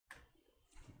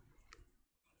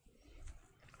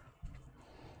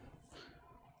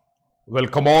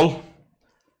Welcome all.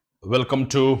 Welcome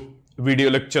to video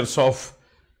lectures of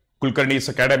Kulkarni's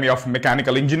Academy of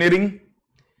Mechanical Engineering.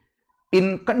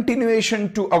 In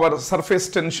continuation to our surface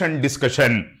tension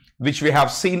discussion, which we have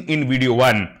seen in video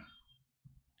 1,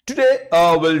 today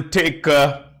we'll take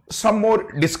some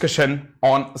more discussion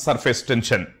on surface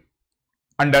tension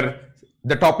under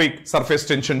the topic surface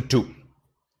tension 2.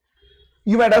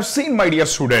 You might have seen, my dear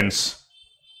students,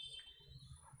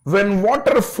 when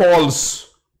water falls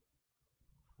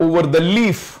over the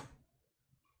leaf,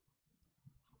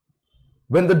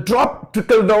 when the drop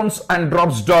trickles down and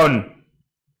drops down,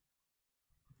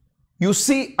 you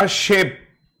see a shape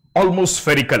almost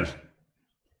spherical.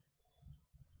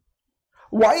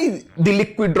 Why the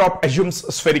liquid drop assumes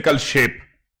a spherical shape?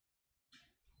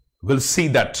 We'll see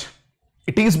that.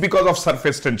 It is because of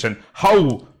surface tension.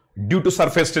 How? Due to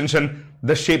surface tension,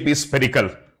 the shape is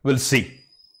spherical. We'll see.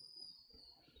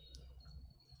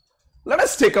 Let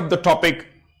us take up the topic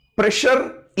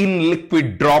pressure in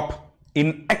liquid drop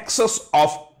in excess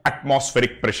of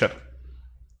atmospheric pressure.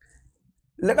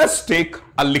 Let us take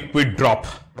a liquid drop.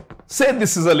 Say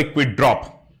this is a liquid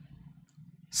drop.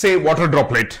 Say water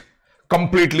droplet.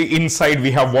 Completely inside we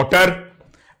have water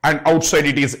and outside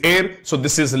it is air. So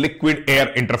this is liquid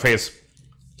air interface.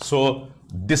 So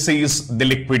this is the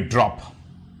liquid drop.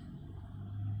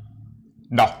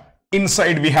 Now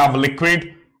inside we have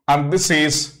liquid and this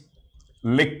is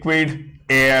liquid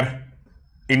air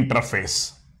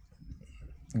interface.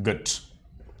 Good.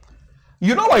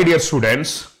 You know, my dear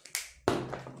students,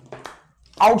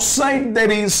 outside there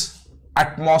is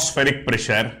atmospheric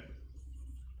pressure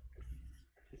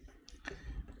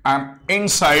and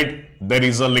inside there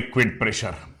is a liquid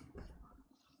pressure.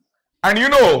 And you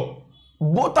know,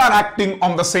 both are acting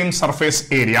on the same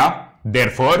surface area.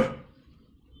 Therefore,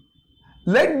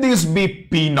 let this be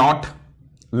P naught,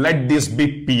 let this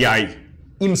be Pi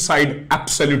inside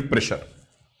absolute pressure.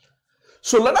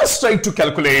 So let us try to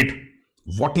calculate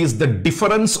what is the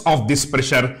difference of this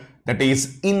pressure, that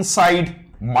is inside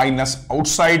minus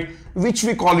outside, which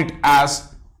we call it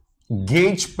as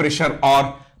gauge pressure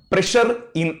or pressure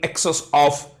in excess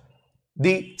of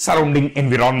the surrounding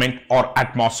environment or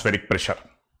atmospheric pressure.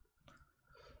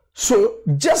 So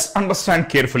just understand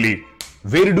carefully,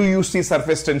 where do you see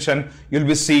surface tension? You'll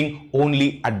be seeing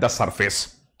only at the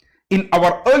surface. In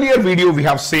our earlier video, we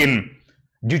have seen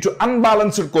due to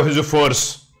unbalanced cohesive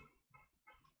force,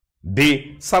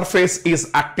 the surface is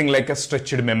acting like a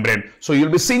stretched membrane. So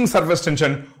you'll be seeing surface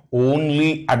tension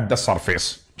only at the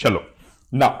surface. Chalo.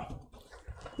 Now,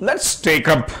 let's take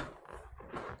up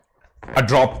a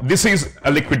drop. This is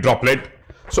a liquid droplet.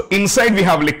 So inside we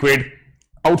have liquid,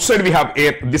 outside we have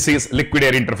air. This is liquid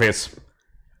air interface.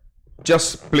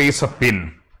 Just place a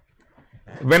pin.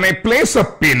 When I place a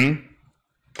pin,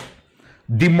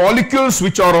 the molecules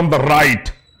which are on the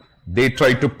right, they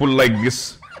try to pull like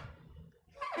this.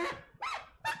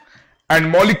 And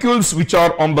molecules which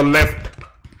are on the left,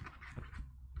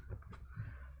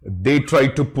 they try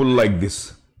to pull like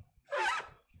this.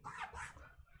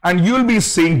 And you will be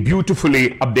seeing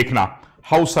beautifully, ab dekhna,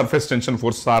 how surface tension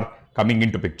forces are coming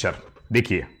into picture.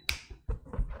 Dekhiye.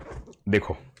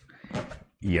 Dekho.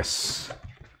 Yes.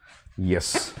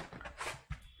 Yes.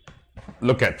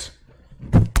 Look at.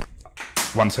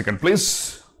 1 second,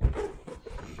 please.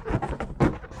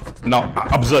 Now,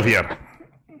 observe here.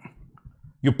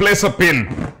 You place a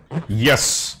pin.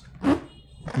 Yes.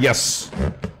 Yes.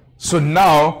 So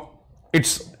now,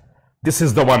 this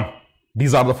is the one.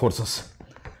 These are the forces.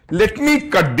 Let me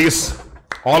cut this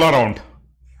all around.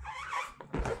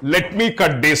 Let me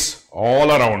cut this all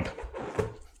around.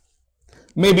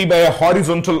 Maybe by a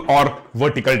horizontal or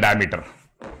vertical diameter.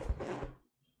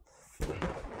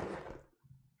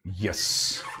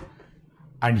 Yes.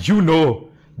 And you know,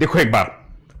 dekho ek baar.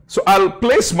 So I'll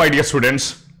place, my dear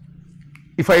students,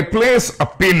 if I place a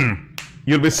pin,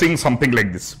 you'll be seeing something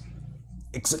like this.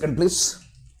 1 second, please.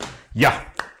 Yeah.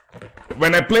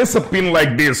 When I place a pin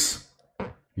like this,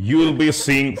 you will be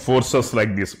seeing forces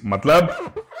like this.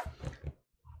 Matlab,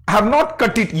 I have not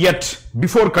cut it yet.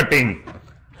 Before cutting,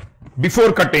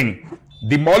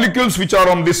 the molecules which are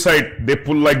on this side, they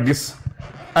pull like this.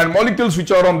 And molecules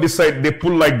which are on this side, they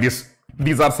pull like this.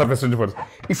 These are surface tension forces.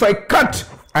 If I cut,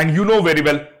 and you know very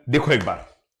well, dekho ek baar.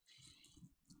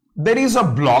 There is a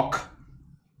block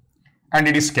and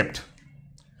it is kept.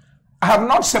 I have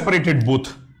not separated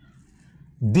both.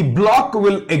 The block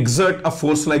will exert a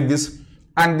force like this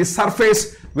and the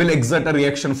surface will exert a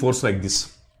reaction force like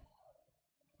this.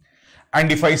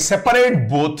 And if I separate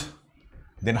both,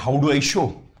 then how do I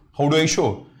show? How do I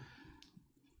show?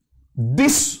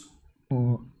 This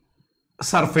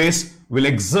surface will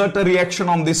exert a reaction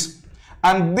on this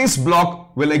and this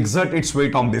block will exert its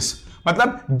weight on this.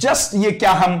 मतलब just ये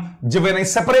क्या हम जब when I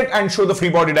separate and show the free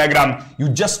body diagram, you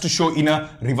just show in a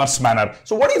reverse manner.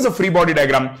 So what is a free body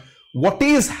diagram? What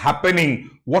is happening?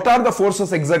 What are the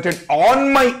forces exerted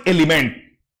on my element?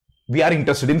 We are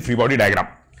interested in free body diagram.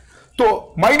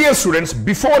 So my dear students,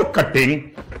 before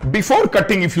cutting,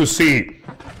 if you see,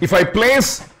 if I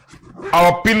place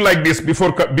our pin like this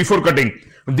before cutting,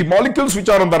 the molecules which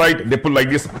are on the right, they pull like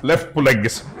this, left pull like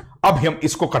this. अब हम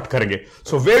इसको cut करेंगे.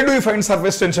 So where do you find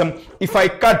surface tension? If I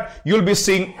cut, you'll be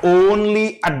seeing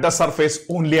only at the surface,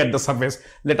 only at the surface.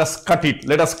 Let us cut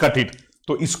it.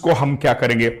 तो इसको हम क्या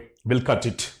करेंगे? We'll cut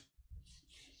it.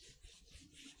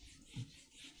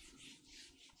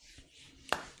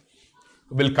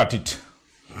 We'll cut it.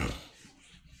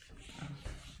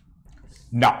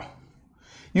 Now,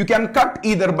 you can cut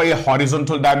either by a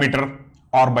horizontal diameter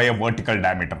or by a vertical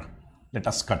diameter. Let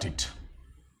us cut it.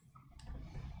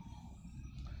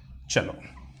 Chalo.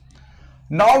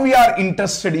 Now we are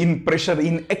interested in pressure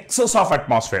in excess of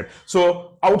atmosphere.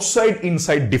 So outside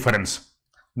inside difference.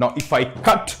 Now if I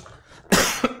cut,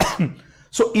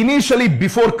 so initially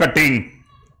before cutting,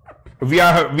 we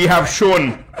have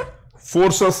shown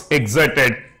forces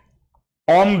exerted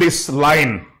on this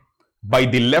line by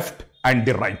the left and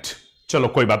the right. चलो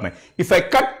कोई बात नहीं. If I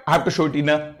cut, I have to show it in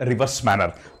a reverse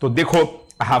manner. तो देखो,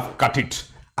 I have cut it.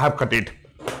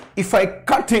 If I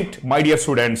cut it, my dear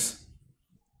students,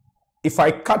 if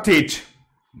I cut it,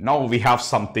 now we have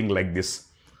something like this.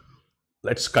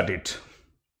 Let's cut it.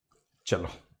 Chalo.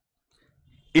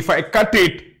 If I cut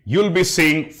it, you'll be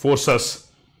seeing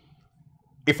forces.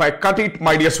 If I cut it,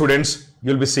 my dear students,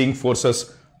 you'll be seeing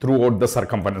forces throughout the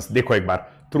circumference. देखो एक बार.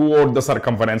 Throughout the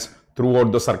circumference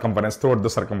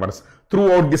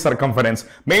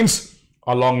means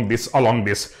along this.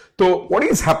 So what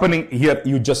is happening here?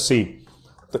 You just see.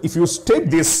 So if you take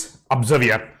this, observe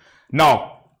here.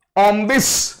 Now on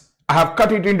this, I have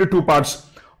cut it into two parts.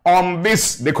 On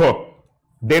this, देखो,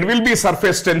 there will be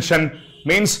surface tension.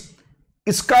 Means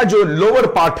इसका जो lower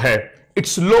part है,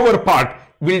 its lower part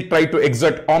will try to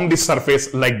exert on this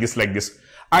surface like this.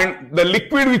 And the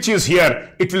liquid which is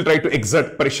here, it will try to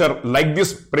exert pressure like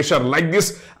this,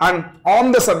 and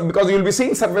on the surface, because you will be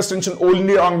seeing surface tension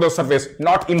only on the surface,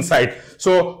 not inside.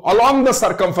 So along the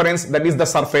circumference, that is the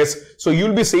surface. So you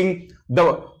will be seeing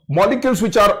the molecules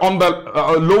which are on the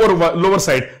lower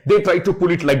side, they try to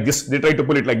pull it like this,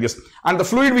 and the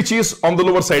fluid which is on the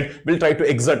lower side will try to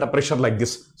exert a pressure like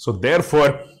this. So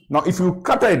therefore, now if you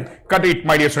cut it,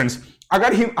 my dear friends,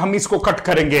 अगर हम इसको cut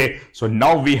करेंगे, so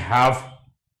now we have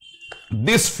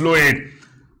this fluid,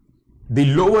 the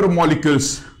lower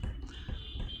molecules,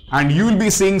 and you will be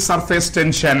seeing surface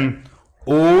tension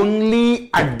only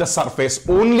at the surface.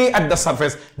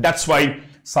 That's why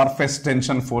surface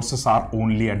tension forces are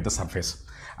only at the surface.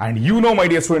 And you know, my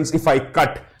dear students, if I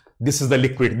cut, this is the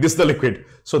liquid.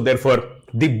 So therefore,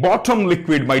 the bottom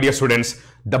liquid, my dear students,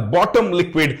 the bottom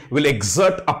liquid will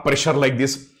exert a pressure like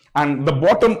this, and the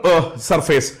bottom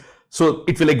surface, so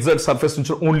it will exert surface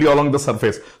tension only along the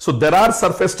surface. So there are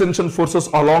surface tension forces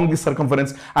along the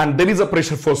circumference, and there is a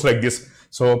pressure force like this.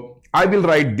 So I will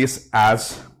write this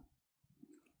as,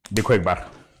 देखो एक बार,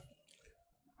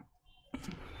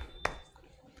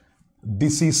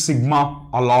 this is sigma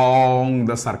along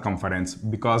the circumference,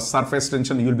 because surface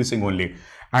tension you will be seeing only,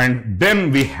 and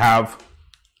then we have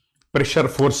pressure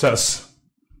forces.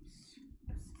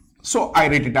 So I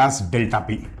write it as delta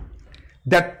P.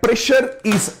 That pressure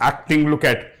is acting, look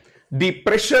at, the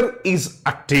pressure is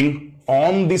acting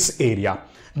on this area.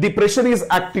 The pressure is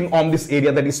acting on this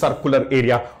area, that is circular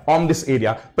area, on this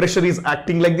area. Pressure is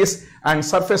acting like this, and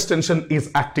surface tension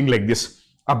is acting like this.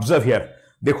 Observe here.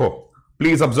 Dekho,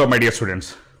 please observe, my dear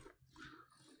students.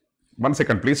 1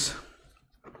 second, please.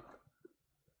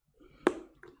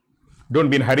 Don't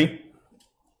be in a hurry.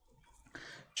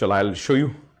 Chalo, I'll show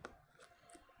you.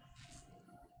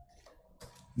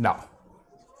 Now.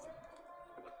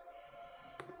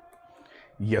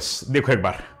 Yes, देखो एक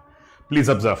बार, please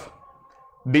observe.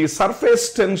 The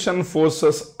surface tension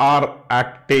forces are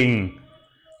acting.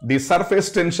 The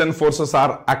surface tension forces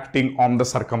are acting on the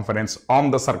circumference, along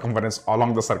the circumference,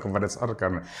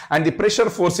 and the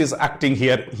pressure force is acting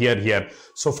here.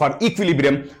 So for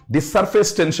equilibrium, the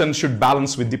surface tension should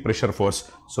balance with the pressure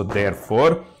force. So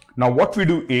therefore, now what we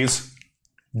do is,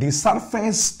 the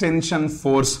surface tension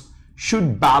force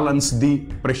should balance the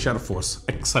pressure force.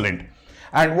 Excellent.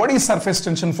 And what is surface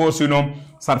tension force? You know,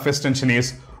 surface tension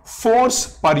is force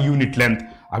per unit length.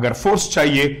 Agar force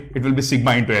chahiye, it will be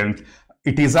sigma into length.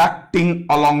 It is acting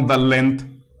along the length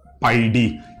pi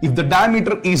d. If the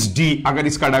diameter is d, agar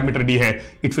iska diameter d hai,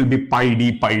 it will be pi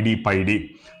d, pi d, pi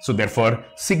d. So therefore,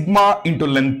 sigma into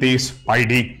length is pi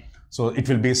d. So it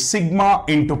will be sigma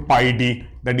into pi d,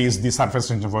 that is the surface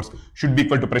tension force, should be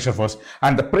equal to pressure force.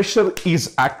 And the pressure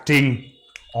is acting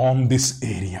on this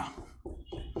area.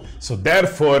 So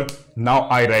therefore, now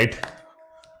I write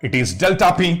it is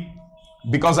delta P,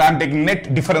 because I am taking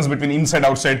net difference between inside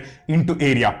outside into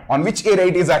area. On which area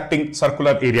it is acting?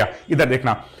 Circular area. Idhar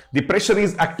dekhna. The pressure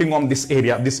is acting on this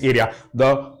area,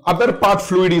 The other part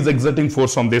fluid is exerting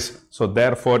force on this. So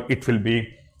therefore, it will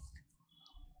be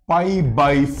pi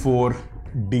by 4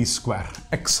 d square.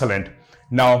 Excellent.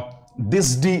 Now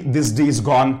this d is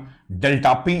gone.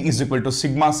 Delta P is equal to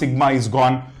sigma is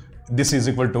gone. This is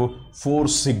equal to 4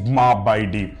 sigma by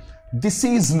d. This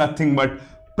is nothing but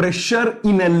pressure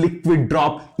in a liquid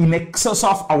drop in excess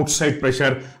of outside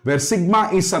pressure, where sigma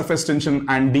is surface tension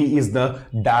and d is the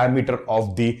diameter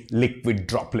of the liquid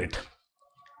droplet.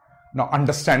 Now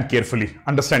understand carefully.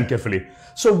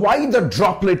 So why the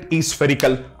droplet is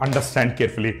spherical? Understand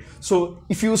carefully. So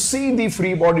if you see the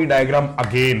free body diagram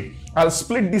again, I'll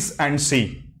split this and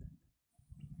see.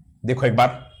 देखो एक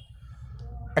बार.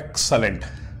 Excellent.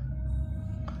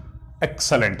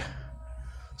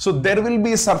 So there will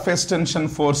be surface tension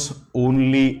force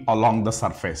only along the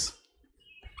surface.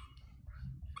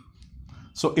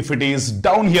 So if it is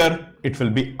down here, it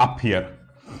will be up here.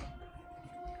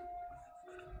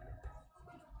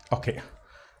 Okay.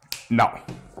 Now,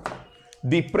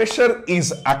 the pressure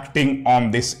is acting on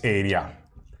this area,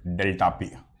 delta P.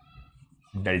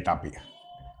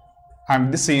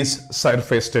 And this is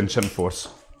surface tension force.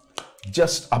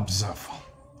 Just observe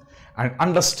and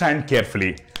understand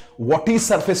carefully. What is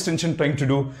surface tension trying to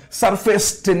do?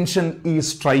 Surface tension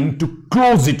is trying to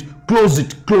close it,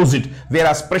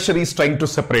 whereas pressure is trying to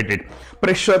separate it.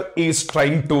 Pressure is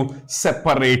trying to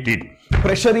separate it.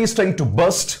 Pressure is trying to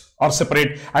burst or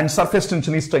separate, and surface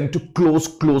tension is trying to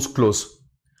close.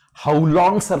 How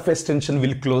long surface tension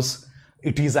will close?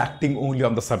 It is acting only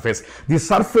on the surface. The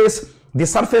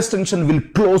surface tension will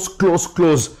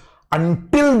close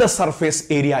until the surface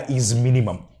area is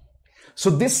minimum. So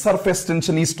this surface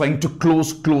tension is trying to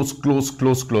close.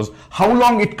 How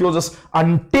long it closes?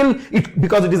 Until it,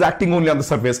 because it is acting only on the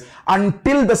surface,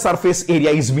 until the surface area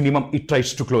is minimum, it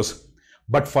tries to close.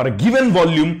 But for a given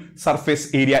volume,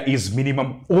 surface area is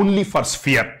minimum only for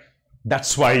sphere.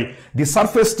 That's why the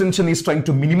surface tension is trying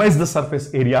to minimize the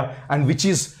surface area, and which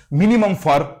is minimum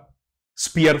for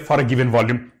sphere for a given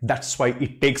volume. That's why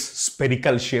it takes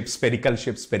spherical shape.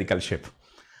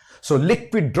 So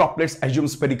liquid droplets assume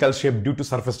spherical shape due to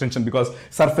surface tension, because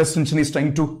surface tension is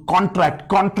trying to contract.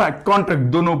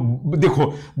 Dono,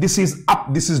 dekho, this is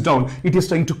up, this is down. It is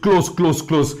trying to close,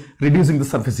 reducing the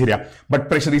surface area. But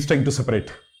pressure is trying to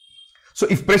separate. So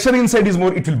if pressure inside is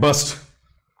more, it will burst.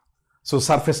 So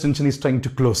surface tension is trying to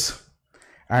close.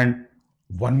 And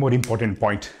one more important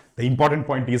point. The important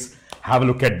point is, have a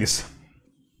look at this.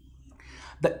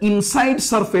 The inside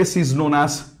surface is known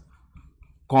as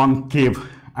concave,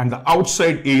 and the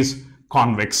outside is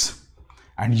convex.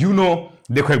 And you know,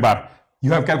 देखो एक बार,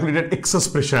 you have calculated excess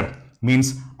pressure,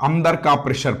 means अंदर का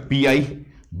pressure Pi,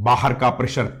 बाहर का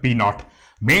pressure P naught,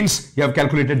 means you have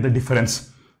calculated the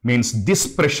difference, means this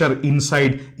pressure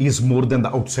inside is more than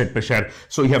the outside pressure.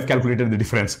 So you have calculated the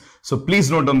difference. So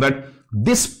please note on that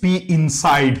this P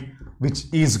inside, which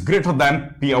is greater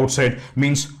than P outside,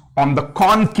 means on the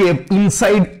concave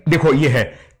inside, देखो ये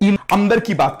है, in अंदर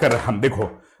की बात कर रहे हैं हम,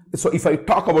 देखो. So if I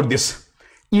talk about this,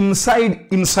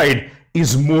 inside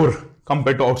is more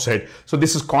compared to outside. So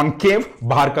this is concave,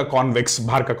 bahar ka convex.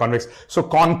 So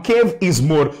concave is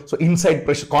more. So inside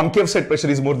pressure, concave side pressure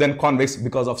is more than convex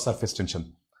because of surface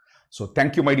tension. So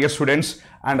thank you, my dear students,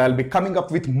 and I'll be coming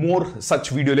up with more such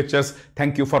video lectures.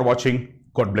 Thank you for watching.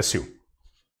 God bless you.